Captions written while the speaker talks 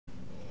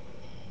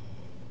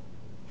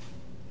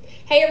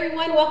Hey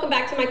everyone, welcome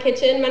back to my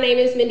kitchen. My name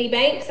is Mindy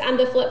Banks. I'm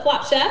the Flip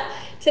Flop Chef.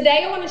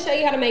 Today I want to show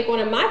you how to make one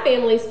of my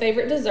family's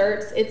favorite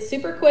desserts. It's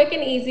super quick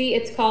and easy.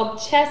 It's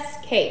called chess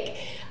cake.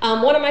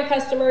 One of my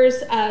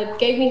customers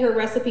gave me her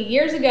recipe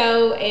years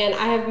ago and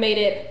I have made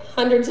it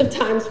hundreds of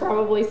times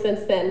probably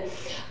since then.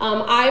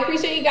 I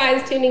appreciate you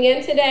guys tuning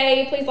in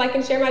today. Please like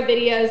and share my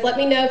videos. Let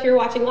me know if you're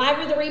watching live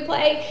or the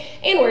replay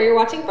and where you're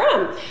watching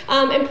from.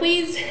 And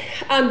please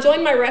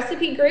join my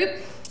recipe group.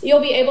 You'll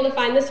be able to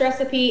find this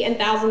recipe and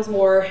thousands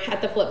more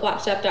at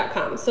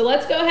theflipflopchef.com. So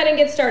let's go ahead and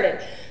get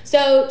started.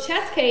 So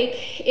chess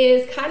cake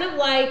is kind of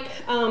like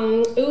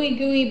ooey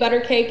gooey butter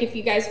cake if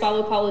you guys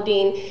follow Paula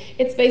Deen.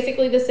 It's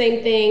basically the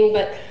same thing,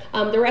 but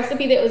the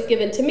recipe that was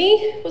given to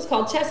me was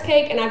called chess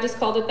cake and I've just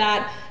called it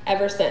that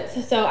ever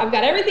since. So I've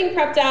got everything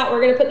prepped out.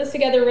 We're gonna put this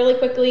together really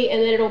quickly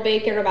and then it'll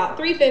bake at about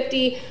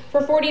 350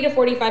 for 40 to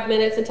 45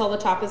 minutes until the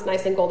top is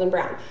nice and golden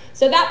brown.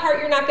 So that part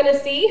you're not gonna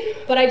see,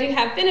 but I do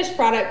have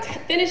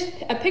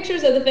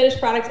pictures of the finished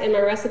product in my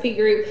recipe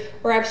group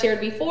where I've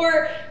shared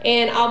before,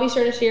 and I'll be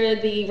sure to share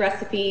the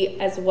recipe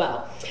as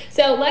well.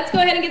 So let's go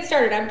ahead and get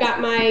started. I've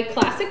got my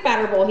classic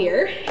batter bowl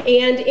here,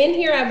 and in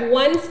here I have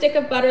 1 stick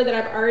of butter that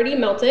I've already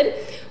melted.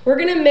 We're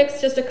gonna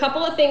mix just a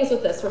couple of things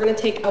with this. We're gonna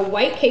take a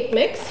white cake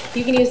mix.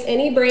 You can use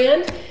any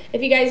brand.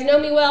 If you guys know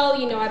me well,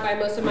 you know I buy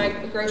most of my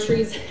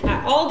groceries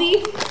at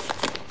Aldi,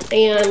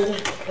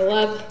 and I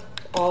love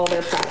all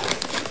their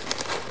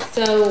products.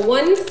 So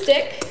 1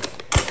 stick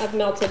of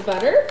melted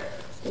butter,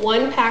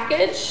 1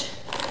 package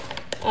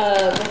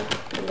of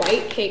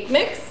white cake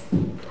mix,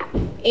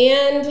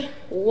 and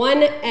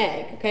 1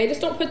 egg, okay? Just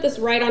don't put this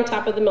right on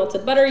top of the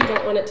melted butter. You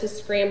don't want it to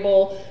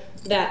scramble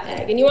that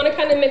egg. And you want to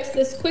kind of mix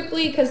this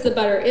quickly because the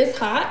butter is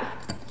hot.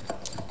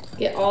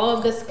 Get all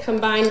of this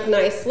combined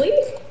nicely.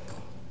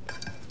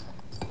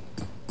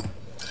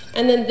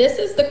 And then this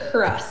is the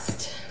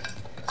crust.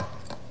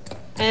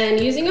 And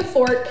using a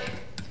fork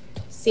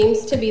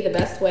seems to be the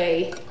best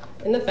way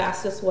and the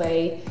fastest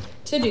way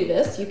to do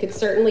this. You could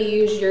certainly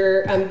use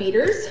your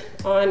beaters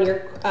on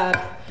your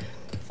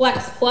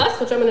Flex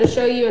Plus, which I'm going to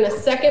show you in a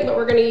second, but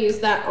we're going to use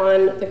that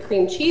on the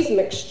cream cheese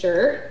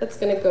mixture that's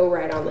going to go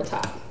right on the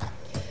top.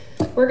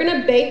 We're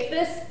going to bake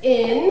this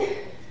in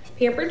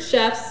Pampered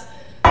Chef's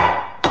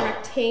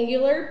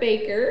rectangular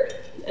baker,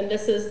 and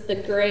this is the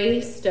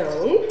gray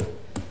stone.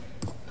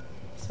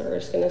 So we're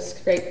just going to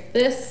scrape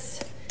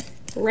this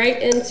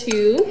right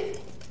into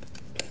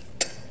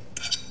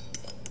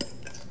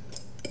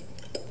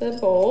the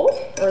bowl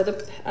or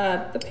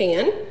the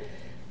pan.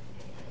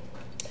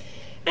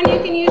 And you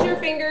can use your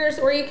fingers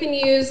or you can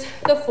use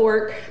the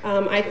fork.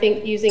 I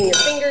think using your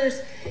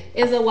fingers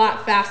is a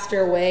lot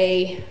faster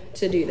way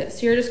to do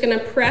this. You're just gonna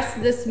press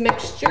this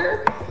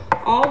mixture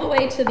all the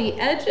way to the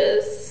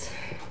edges.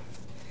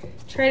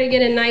 Try to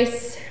get a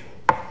nice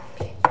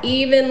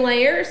even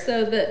layer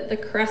so that the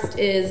crust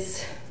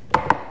is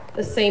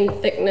the same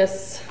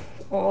thickness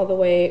all the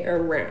way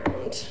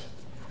around.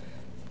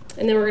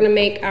 And then we're gonna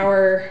make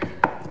our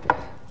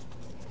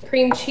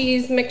cream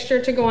cheese mixture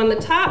to go on the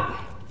top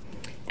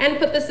and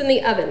put this in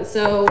the oven.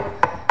 So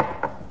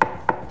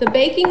the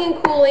baking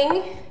and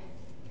cooling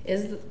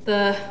is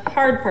the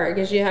hard part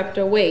because you have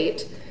to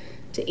wait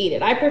to eat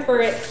it. I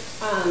prefer it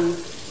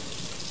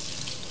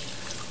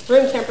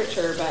room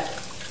temperature, but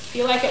if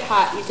you like it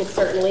hot, you could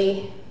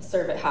certainly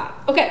serve it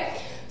hot.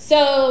 Okay,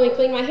 so let me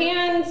clean my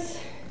hands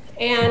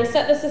and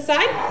set this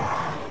aside.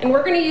 And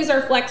we're gonna use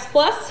our Flex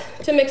Plus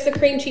to mix the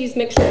cream cheese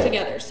mixture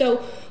together.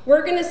 So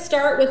we're gonna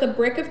start with a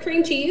brick of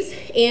cream cheese,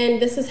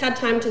 and this has had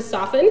time to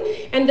soften.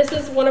 And this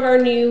is one of our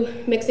new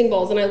mixing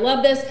bowls, and I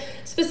love this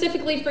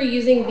specifically for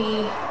using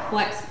the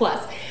Flex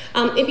Plus.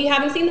 If you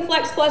haven't seen the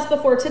Flex Plus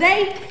before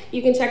today,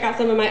 you can check out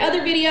some of my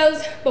other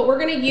videos, but we're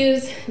gonna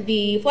use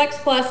the Flex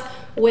Plus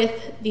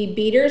with the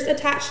beaters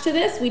attached to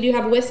this. We do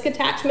have whisk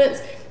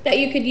attachments that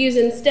you could use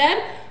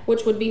instead,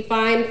 which would be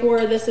fine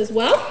for this as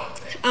well.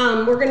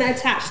 We're gonna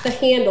attach the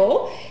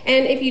handle,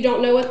 and if you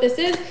don't know what this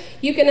is,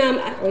 you can,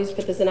 I always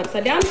put this in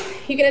upside down,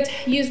 you can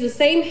use the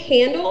same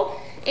handle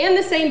and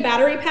the same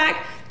battery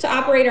pack to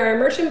operate our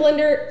immersion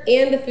blender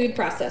and the food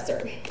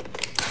processor.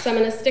 So I'm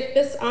gonna stick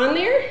this on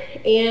there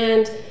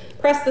and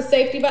press the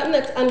safety button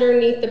that's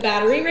underneath the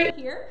battery right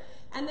here,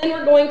 and then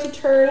we're going to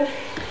turn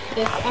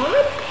this on,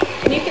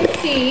 and you can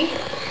see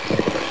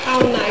how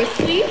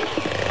nicely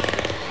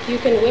you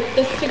can whip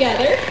this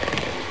together.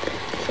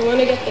 So I want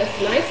to get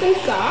this nice and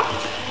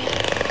soft.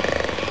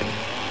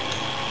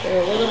 A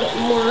little bit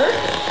more.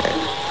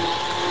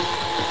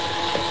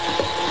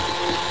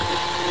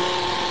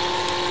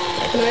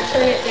 I'm going to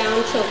turn it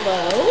down to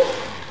low.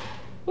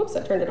 Whoops,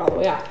 I turned it all the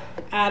way off.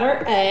 Add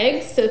our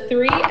eggs, so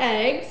 3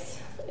 eggs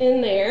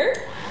in there.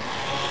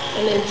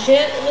 And then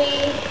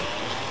gently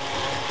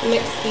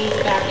mix these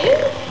back in.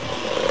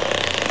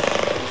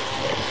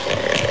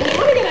 And you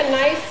want to get a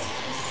nice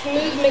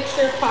smooth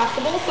mixture if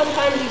possible.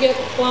 Sometimes you get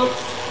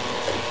clumps.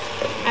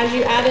 As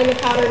you add in the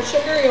powdered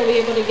sugar, you'll be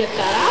able to get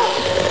that out.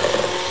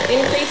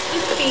 Increase the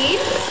speed.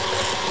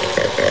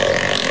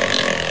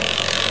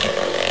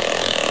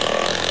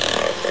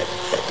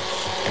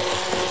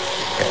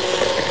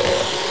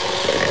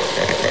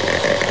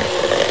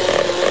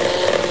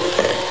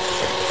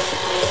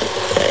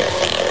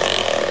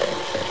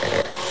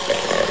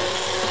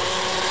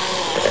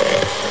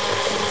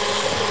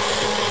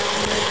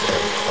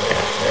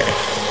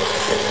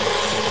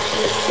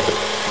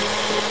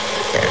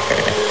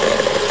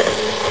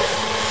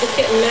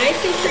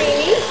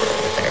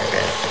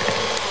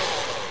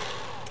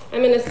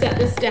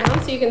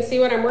 down so you can see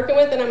what I'm working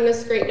with, and I'm gonna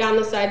scrape down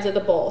the sides of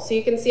the bowl. So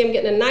you can see I'm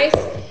getting a nice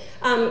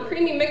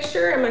creamy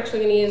mixture. I'm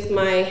actually gonna use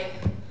my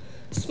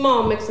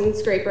small mixing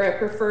scraper. I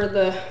prefer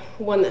the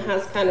one that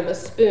has kind of a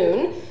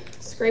spoon.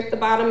 Scrape the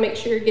bottom, make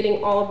sure you're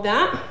getting all of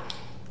that.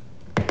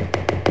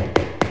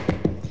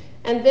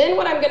 And then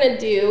what I'm gonna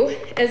do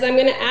is I'm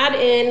gonna add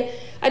in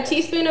a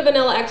teaspoon of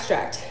vanilla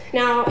extract.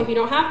 Now, if you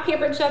don't have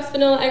Pampered Chef's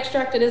vanilla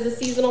extract, it is a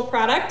seasonal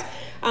product.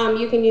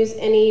 You can use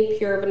any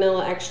pure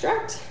vanilla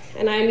extract.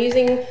 And I'm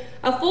using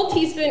a full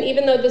teaspoon,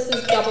 even though this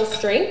is double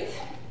strength.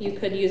 You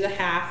could use a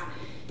half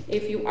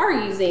if you are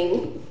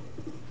using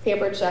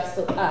Pampered Chef's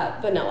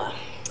vanilla.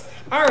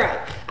 All right,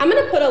 I'm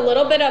gonna put a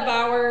little bit of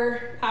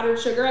our powdered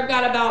sugar. I've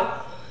got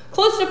about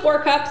close to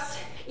 4 cups.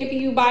 If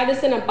you buy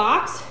this in a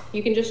box,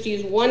 you can just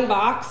use 1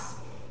 box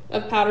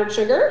of powdered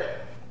sugar.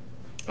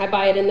 I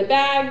buy it in the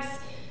bags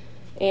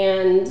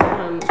and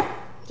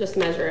just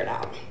measure it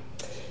out.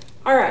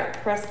 All right,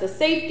 press the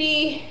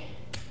safety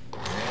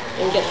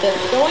and get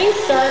this going.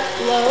 Start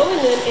low and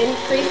then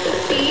increase the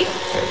speed.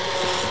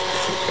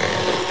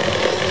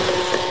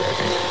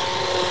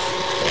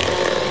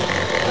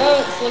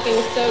 Oh, it's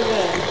looking so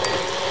good.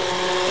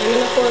 I'm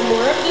gonna pour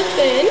more of this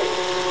in.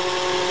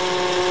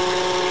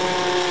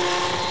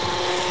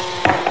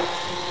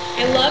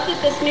 I love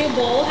that this new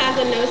bowl has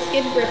a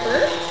no-skid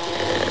gripper.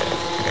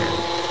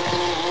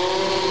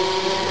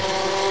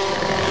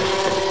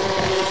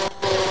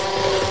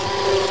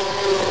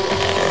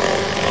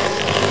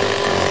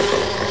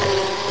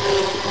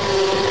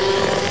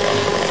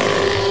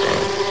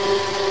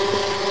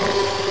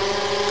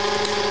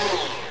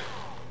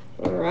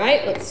 All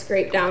right, let's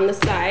scrape down the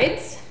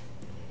sides.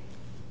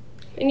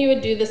 And you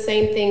would do the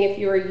same thing if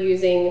you were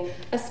using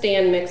a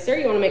stand mixer.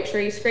 You want to make sure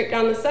you scrape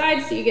down the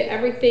sides so you get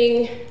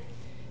everything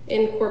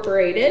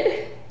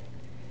incorporated.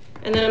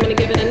 And then I'm going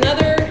to give it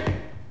another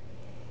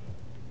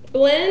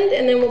blend,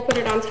 and then we'll put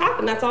it on top,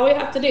 and that's all we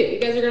have to do. You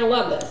guys are going to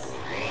love this.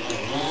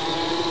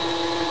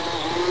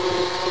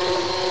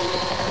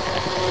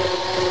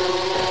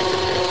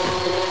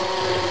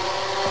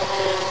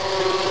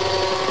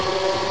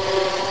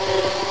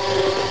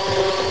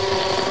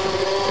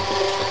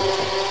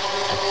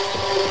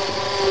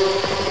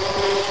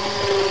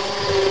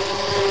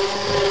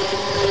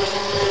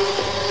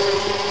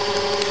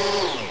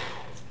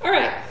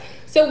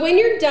 So when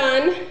you're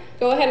done,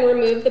 go ahead and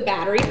remove the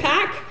battery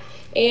pack.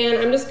 And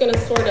I'm just gonna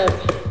sort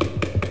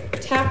of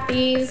tap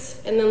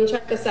these, and then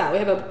check this out. We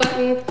have a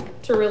button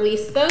to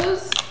release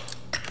those.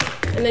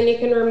 And then you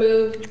can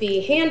remove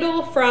the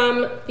handle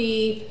from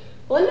the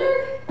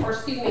blender, or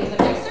excuse me,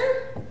 the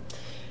mixer.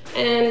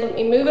 And let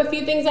me move a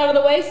few things out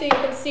of the way so you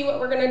can see what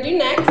we're gonna do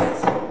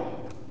next.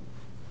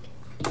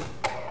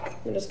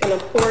 I'm just gonna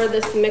pour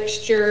this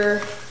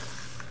mixture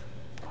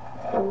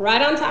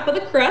right on top of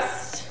the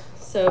crust.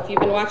 So if you've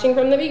been watching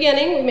from the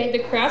beginning, we made the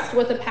crust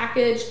with a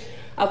package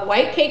of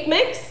white cake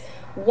mix,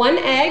 1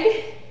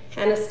 egg,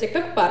 and a stick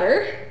of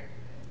butter.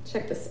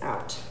 Check this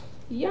out.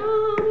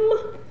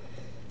 Yum!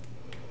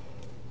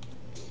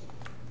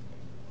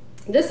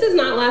 This does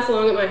not last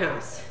long at my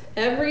house.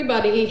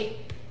 Everybody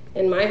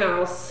in my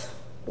house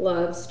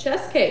loves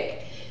chess cake.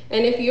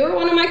 And if you're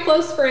one of my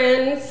close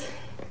friends,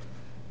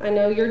 I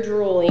know you're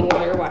drooling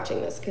while you're watching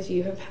this because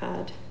you have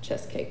had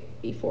chess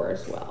cake before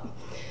as well.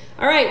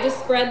 All right, just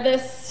spread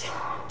this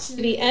to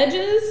the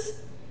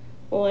edges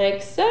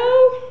like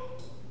so.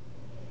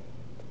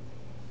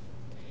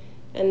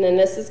 And then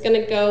this is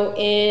gonna go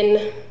in,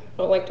 I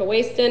don't like to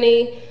waste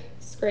any.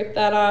 Scrape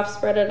that off,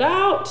 spread it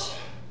out.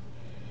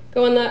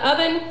 Go in the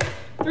oven,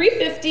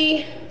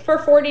 350 for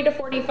 40 to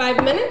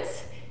 45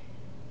 minutes.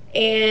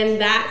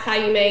 And that's how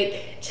you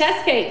make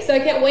chess cake. So I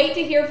can't wait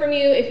to hear from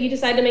you if you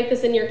decide to make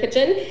this in your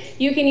kitchen.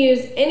 You can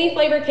use any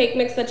flavor cake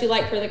mix that you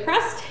like for the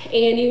crust,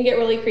 and you can get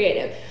really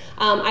creative.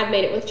 I've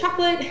made it with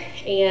chocolate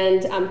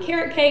and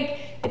carrot cake.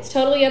 It's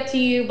totally up to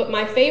you, but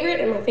my favorite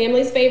and my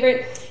family's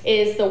favorite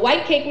is the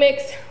white cake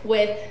mix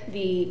with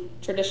the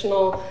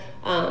traditional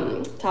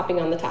topping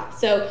on the top.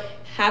 So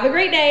have a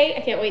great day.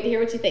 I can't wait to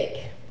hear what you think.